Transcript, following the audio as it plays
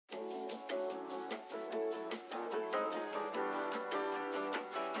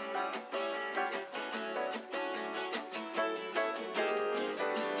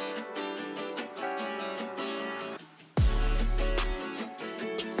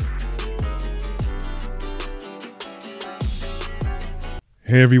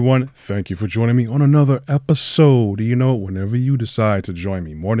Hey everyone, thank you for joining me on another episode. Whenever you decide to join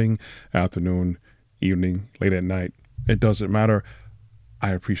me, morning, afternoon, evening, late at night, it doesn't matter. I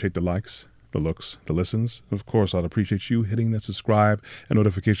appreciate the likes, the looks, the listens. Of course, I'd appreciate you hitting that subscribe and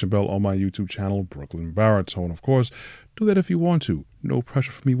notification bell on my YouTube channel, Brooklyn Baritone. Of course, do that if you want to. No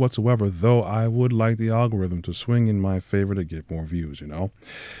pressure for me whatsoever, though I would like the algorithm to swing in my favor to get more views,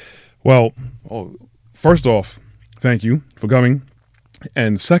 Well, first off, thank you for coming.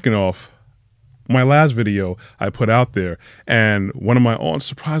 And second off, my last video I put out there, and one of my aunts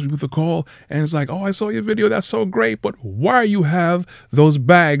surprised me with a call, and it's like, "Oh, I saw your video. That's so great. But why you have those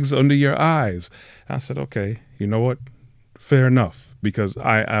bags under your eyes?" And I said, "Okay, you know what? Fair enough." Because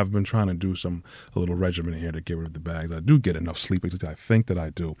I've been trying to do a little regimen here to get rid of the bags. I do get enough sleep, at least I think that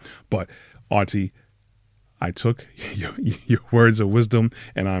I do. But auntie, I took your words of wisdom,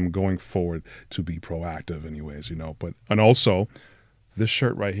 and I'm going forward to be proactive anyways, and also, this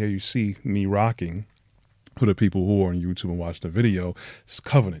shirt right here you see me rocking, for the people who are on YouTube and watch the video, is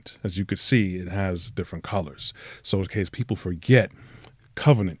Covenant. As you could see, it has different colors. So in case people forget,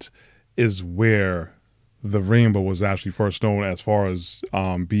 Covenant is where the rainbow was actually first known as far as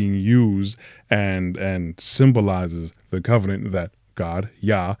being used and symbolizes the covenant that God,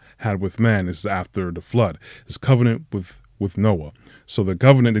 Yah, had with man. This is after the flood. It's covenant with Noah. So the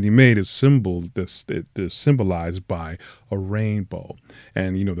covenant that he made is symbolized by a rainbow.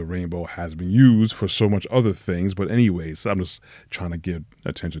 And, the rainbow has been used for so much other things. But anyways, I'm just trying to give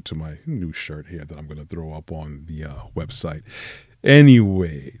attention to my new shirt here that I'm going to throw up on the website.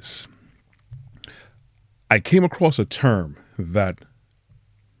 Anyways, I came across a term that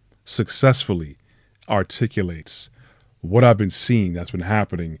successfully articulates what I've been seeing that's been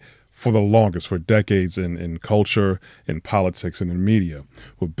happening for the longest, for decades in culture, in politics, and in media,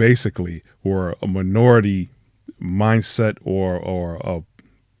 where a minority mindset or a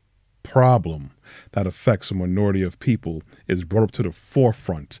problem that affects a minority of people is brought up to the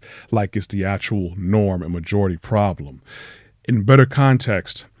forefront like it's the actual norm and majority problem. In better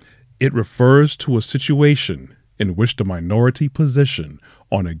context, it refers to a situation in which the minority position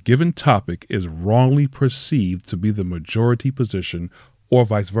on a given topic is wrongly perceived to be the majority position, or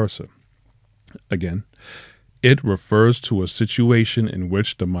vice versa. Again, it refers to a situation in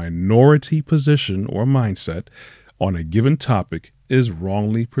which the minority position or mindset on a given topic is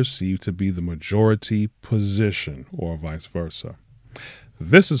wrongly perceived to be the majority position, or vice versa.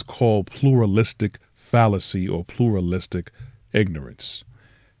 This is called pluralistic fallacy or pluralistic ignorance.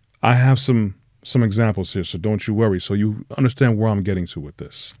 I have some examples here, so don't you worry, so you understand where I'm getting to with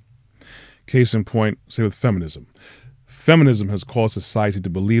this. Case in point, say with feminism. Feminism has caused society to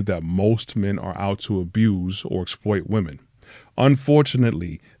believe that most men are out to abuse or exploit women.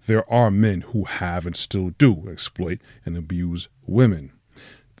 Unfortunately, there are men who have and still do exploit and abuse women.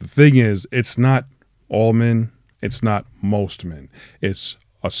 The thing is, it's not all men, it's not most men. It's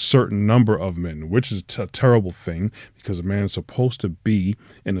a certain number of men, which is a terrible thing because a man is supposed to be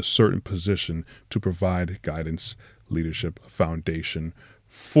in a certain position to provide guidance, leadership, a foundation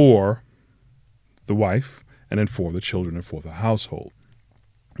for the wife, and then for the children and for the household.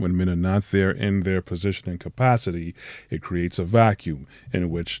 When men are not there in their position and capacity, it creates a vacuum in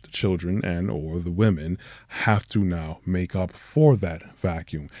which the children and or the women have to now make up for that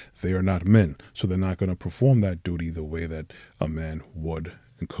vacuum. They are not men, so they're not going to perform that duty the way that a man would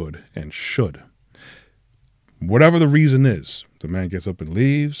and could and should. Whatever the reason is, the man gets up and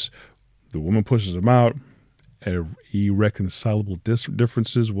leaves, the woman pushes him out, irreconcilable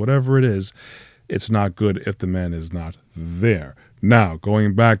differences, whatever it is, it's not good if the man is not there. Now,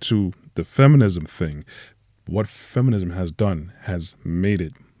 going back to the feminism thing, what feminism has done has made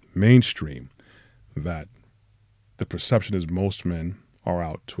it mainstream that the perception is most men are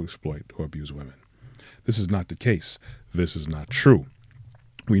out to exploit or abuse women. This is not the case. This is not true.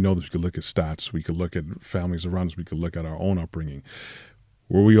 We know that we could look at stats, we could look at families around us, we could look at our own upbringing.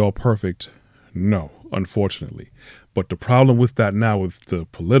 Were we all perfect? No, unfortunately. But the problem with that now, with the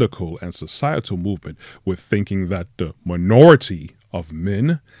political and societal movement, with thinking that the minority of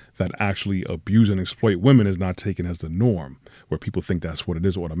men that actually abuse and exploit women is not taken as the norm, where people think that's what it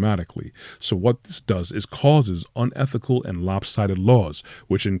is automatically. So what this does is causes unethical and lopsided laws,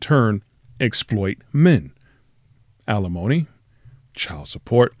 which in turn exploit men. Alimony, child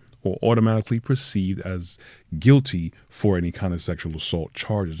support, or automatically perceived as guilty for any kind of sexual assault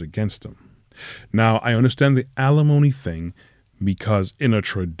charges against them. Now, I understand the alimony thing because in a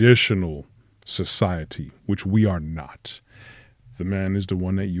traditional society, which we are not, the man is the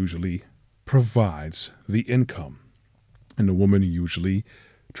one that usually provides the income, and the woman usually,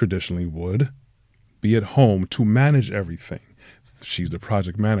 traditionally would be at home to manage everything. She's the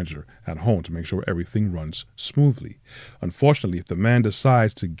project manager at home to make sure everything runs smoothly. Unfortunately, if the man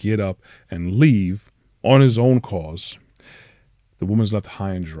decides to get up and leave on his own cause, the woman's left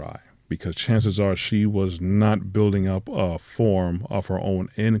high and dry, because chances are she was not building up a form of her own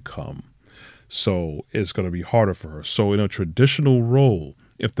income. So it's going to be harder for her. So in a traditional role,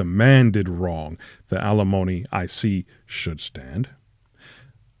 if the man did wrong, the alimony I see should stand.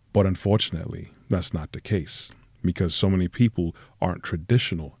 But unfortunately, that's not the case, because so many people aren't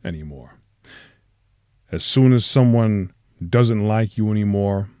traditional anymore. As soon as someone doesn't like you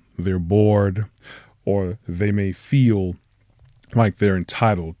anymore, they're bored, or they may feel like they're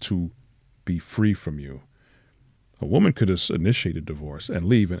entitled to be free from you. A woman could just initiate a divorce and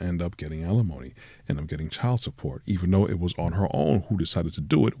leave and end up getting alimony, end up getting child support, even though it was on her own who decided to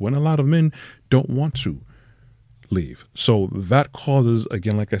do it, when a lot of men don't want to leave. So that causes,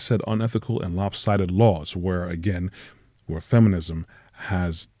 again, like I said, unethical and lopsided laws where feminism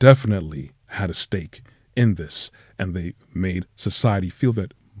has definitely had a stake in this, and they made society feel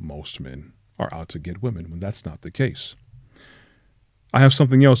that most men are out to get women, when that's not the case. I have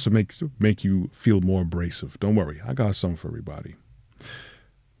something else to make you feel more abrasive. Don't worry, I got something for everybody.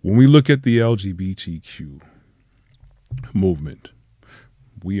 When we look at the LGBTQ movement,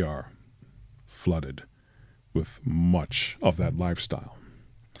 we are flooded with much of that lifestyle.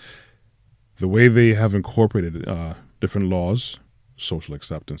 The way they have incorporated different laws, social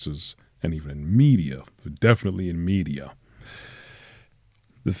acceptances, and even in media, definitely in media.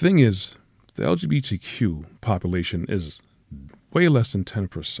 The thing is, the LGBTQ population is way less than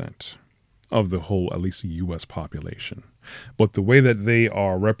 10% of the whole, at least U.S. population. But the way that they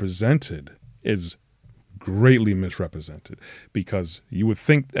are represented is greatly misrepresented, because you would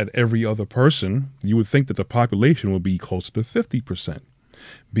think that every other person, you would think that the population would be closer to 50%,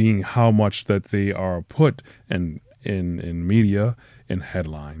 being how much that they are put in media, in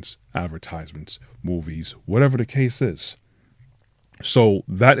headlines, advertisements, movies, whatever the case is. So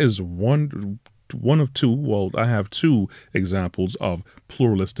that is one of two, well, I have two examples of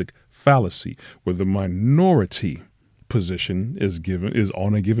pluralistic fallacy, where the minority position is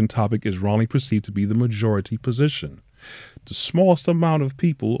on a given topic is wrongly perceived to be the majority position. The smallest amount of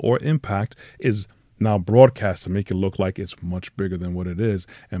people or impact is now broadcast to make it look like it's much bigger than what it is.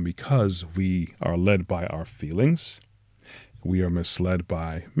 And because we are led by our feelings, we are misled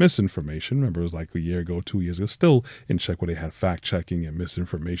by misinformation. Remember, it was like a year ago, 2 years ago, still in check where they had fact checking and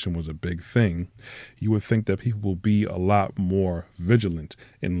misinformation was a big thing. You would think that people will be a lot more vigilant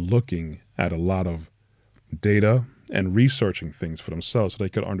in looking at a lot of data and researching things for themselves so they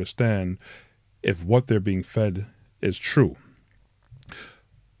could understand if what they're being fed is true.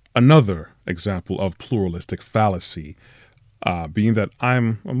 Another example of pluralistic fallacy being that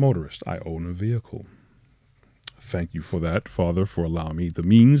I'm a motorist. I own a vehicle. Thank you for that, Father, for allowing me the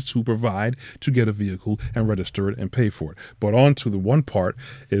means to provide to get a vehicle and register it and pay for it. But on to the one part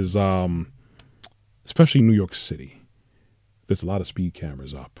is, especially New York City, there's a lot of speed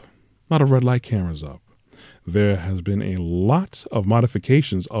cameras up, a lot of red light cameras up. There has been a lot of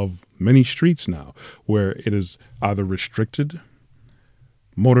modifications of many streets now where it is either restricted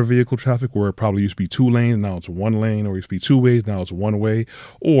motor vehicle traffic, where it probably used to be 2 lanes, now it's 1 lane, or it used to be 2 ways, now it's 1 way,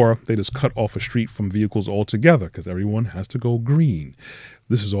 or they just cut off a street from vehicles altogether because everyone has to go green.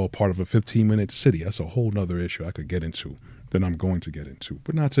 This is all part of a 15-minute city. That's a whole nother issue I could get into that I'm going to get into,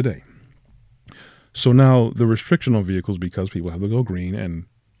 but not today. So now the restriction on vehicles, because people have to go green, and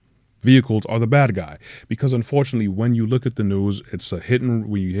vehicles are the bad guy, because unfortunately when you look at the news, it's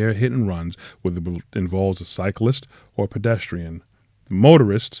when you hear hit and runs, whether it involves a cyclist or a pedestrian, the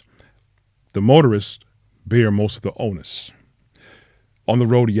motorists bear most of the onus. On the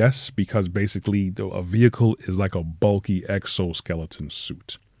road, yes, because basically a vehicle is like a bulky exoskeleton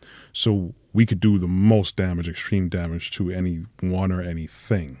suit. So we could do the most damage, extreme damage to anyone or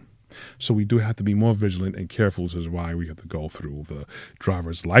anything. So we do have to be more vigilant and careful. This is why we have to go through the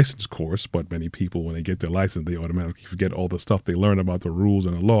driver's license course. But many people, when they get their license, they automatically forget all the stuff they learn about the rules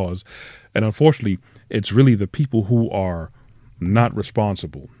and the laws. And unfortunately, it's really the people who are not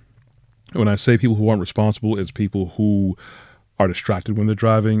responsible. When I say people who aren't responsible, it's people who are distracted when they're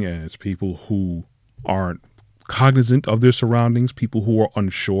driving, and it's people who aren't cognizant of their surroundings, people who are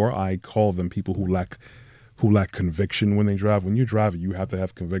unsure. I call them people who lack conviction when they drive. When you're driving, you have to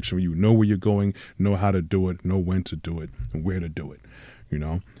have conviction. You know where you're going, know how to do it, know when to do it, and where to do it. You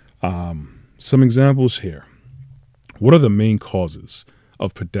know, some examples here. What are the main causes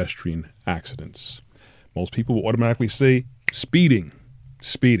of pedestrian accidents? Most people will automatically say speeding.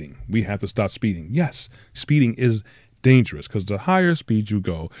 We have to stop speeding. Yes, speeding is dangerous because the higher speed you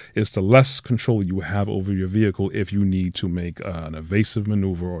go is the less control you have over your vehicle if you need to make an evasive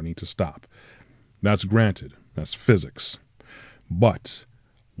maneuver or need to stop. That's granted. That's physics. But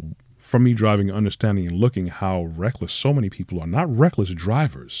from me driving, understanding, and looking how reckless so many people are, not reckless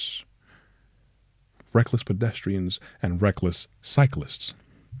drivers, reckless pedestrians and reckless cyclists.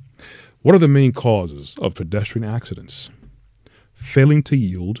 What are the main causes of pedestrian accidents? Failing to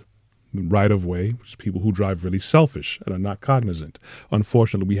yield the right of way, which is people who drive really selfish and are not cognizant.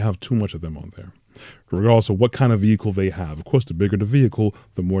 Unfortunately, we have too much of them on there. Regardless of what kind of vehicle they have. Of course, the bigger the vehicle,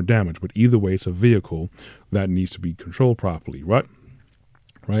 the more damage. But either way, it's a vehicle that needs to be controlled properly, right?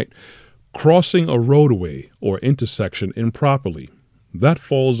 Right? Crossing a roadway or intersection improperly. That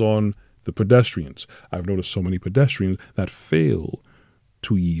falls on the pedestrians. I've noticed so many pedestrians that fail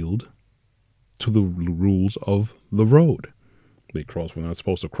to yield to the rules of the road. They cross when they're not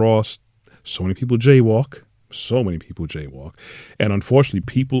supposed to cross. So many people jaywalk. And unfortunately,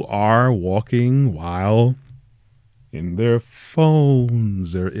 people are walking while in their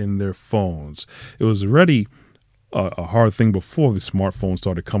phones. They're in their phones. It was already a hard thing before the smartphones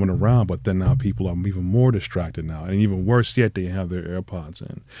started coming around, but then now people are even more distracted now. And even worse yet, they have their AirPods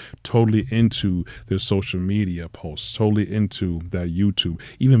in, totally into their social media posts, totally into that YouTube,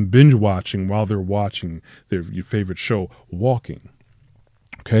 even binge watching while they're watching your favorite show, walking.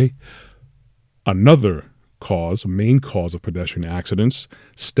 Okay? Another main cause of pedestrian accidents,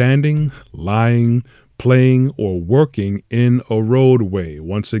 standing, lying, playing, or working in a roadway.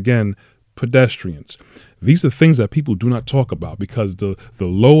 Once again, pedestrians. These are things that people do not talk about because the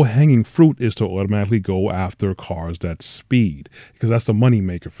low-hanging fruit is to automatically go after cars that speed because that's the money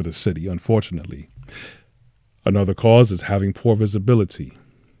maker for the city, unfortunately. Another cause is having poor visibility.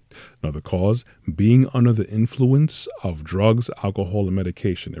 Another cause, being under the influence of drugs, alcohol, and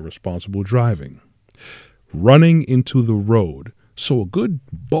medication, irresponsible driving. Running into the road. So a good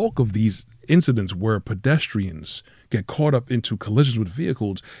bulk of these incidents where pedestrians get caught up into collisions with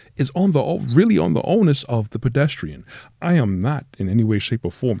vehicles is really on the onus of the pedestrian. I am not in any way, shape,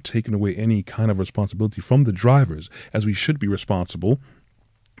 or form taking away any kind of responsibility from the drivers, as we should be responsible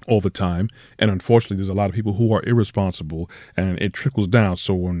all the time. And unfortunately, there's a lot of people who are irresponsible, and it trickles down.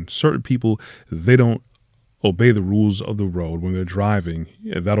 So when certain people, they don't obey the rules of the road when they're driving,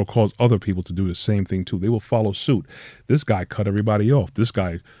 that'll cause other people to do the same thing too. They will follow suit. This guy cut everybody off. This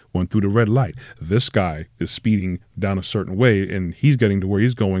guy went through the red light. This guy is speeding down a certain way and he's getting to where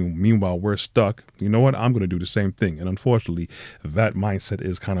he's going. Meanwhile, we're stuck. You know what? I'm going to do the same thing. And unfortunately, that mindset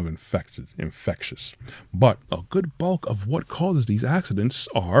is kind of infectious. But a good bulk of what causes these accidents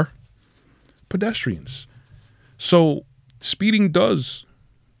are pedestrians. So speeding does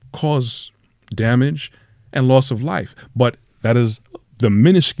cause damage and loss of life, but that is the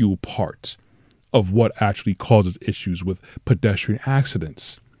minuscule part of what actually causes issues with pedestrian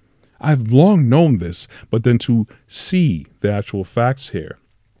accidents. I've long known this, but then to see the actual facts here,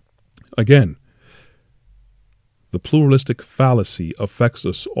 again, the pluralistic fallacy affects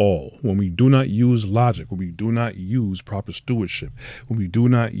us all. When we do not use logic, when we do not use proper stewardship, when we do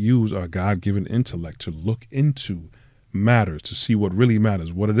not use our God-given intellect to look into matters, to see what really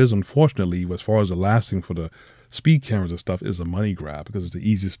matters. What it is, unfortunately, as far as the last thing for the speed cameras and stuff, is a money grab because it's the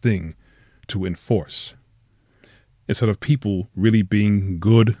easiest thing to enforce. Instead of people really being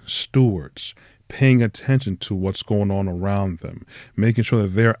good stewards, paying attention to what's going on around them, making sure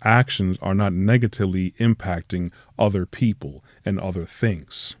that their actions are not negatively impacting other people and other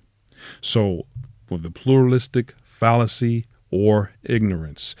things. So with the pluralistic fallacy or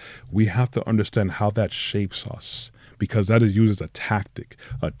ignorance, we have to understand how that shapes us, because that is used as a tactic.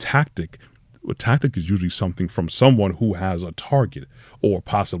 A tactic is usually something from someone who has a target, or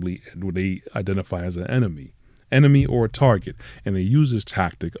possibly what they identify as an enemy or a target. And they use this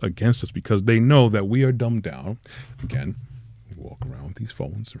tactic against us because they know that we are dumbed down. Again, we walk around with these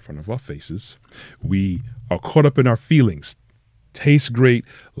phones in front of our faces. We are caught up in our feelings. Tastes great,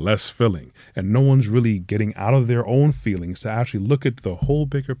 less filling. And no one's really getting out of their own feelings to actually look at the whole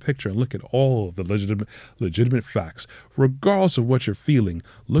bigger picture and look at all of the legitimate facts. Regardless of what you're feeling,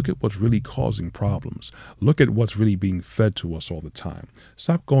 look at what's really causing problems. Look at what's really being fed to us all the time.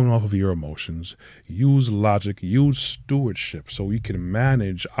 Stop going off of your emotions. Use logic, use stewardship so we can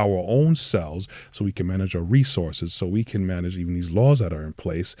manage our own selves, so we can manage our resources, so we can manage even these laws that are in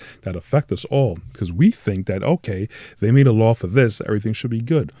place that affect us all. Because we think that, okay, they made a law for this, everything should be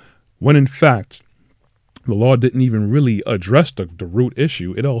good. When in fact, the law didn't even really address the root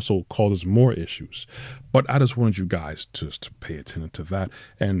issue. It also causes more issues. But I just wanted you guys to pay attention to that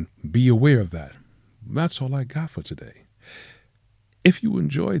and be aware of that. That's all I got for today. If you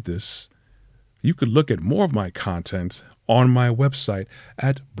enjoyed this, You could look at more of my content on my website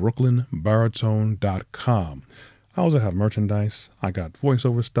at brooklynbaritone.com. I also have merchandise. I got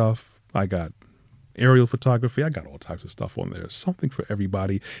voiceover stuff. I got aerial photography. I got all types of stuff on there. Something for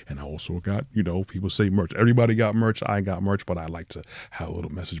everybody. And I also got, people say merch. Everybody got merch. I got merch, but I like to have a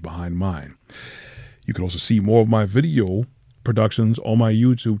little message behind mine. You can also see more of my video productions on my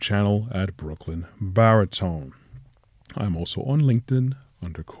YouTube channel at Brooklyn Baritone. I'm also on LinkedIn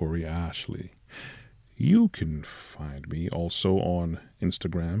under Corey Ashley. You can find me also on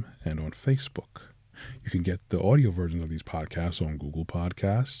Instagram and on Facebook. You can get the audio versions of these podcasts on Google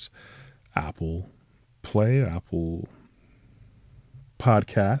Podcasts, Apple Play, Apple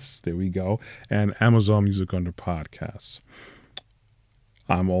Podcasts, there we go, and Amazon Music under Podcasts.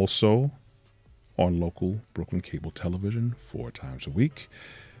 I'm also on local Brooklyn cable television 4 times a week.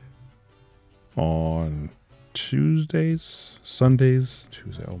 On Tuesdays, Sundays,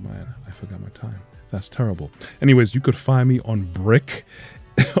 oh man, I forgot my time. That's terrible. Anyways, you could find me on Brick,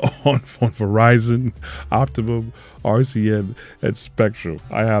 on Verizon, Optimum, RCN, and Spectrum.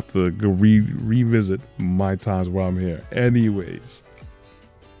 I have to go revisit my times while I'm here. Anyways,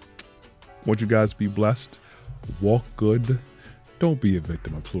 want you guys to be blessed. Walk good. Don't be a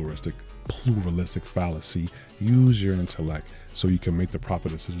victim of pluralistic fallacy. Use your intellect so you can make the proper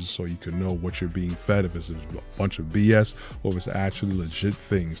decisions, so you can know what you're being fed, if it's a bunch of BS or if it's actually legit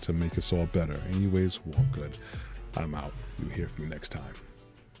things to make us all better. Anyways, walk good. I'm out. You'll hear from me next time.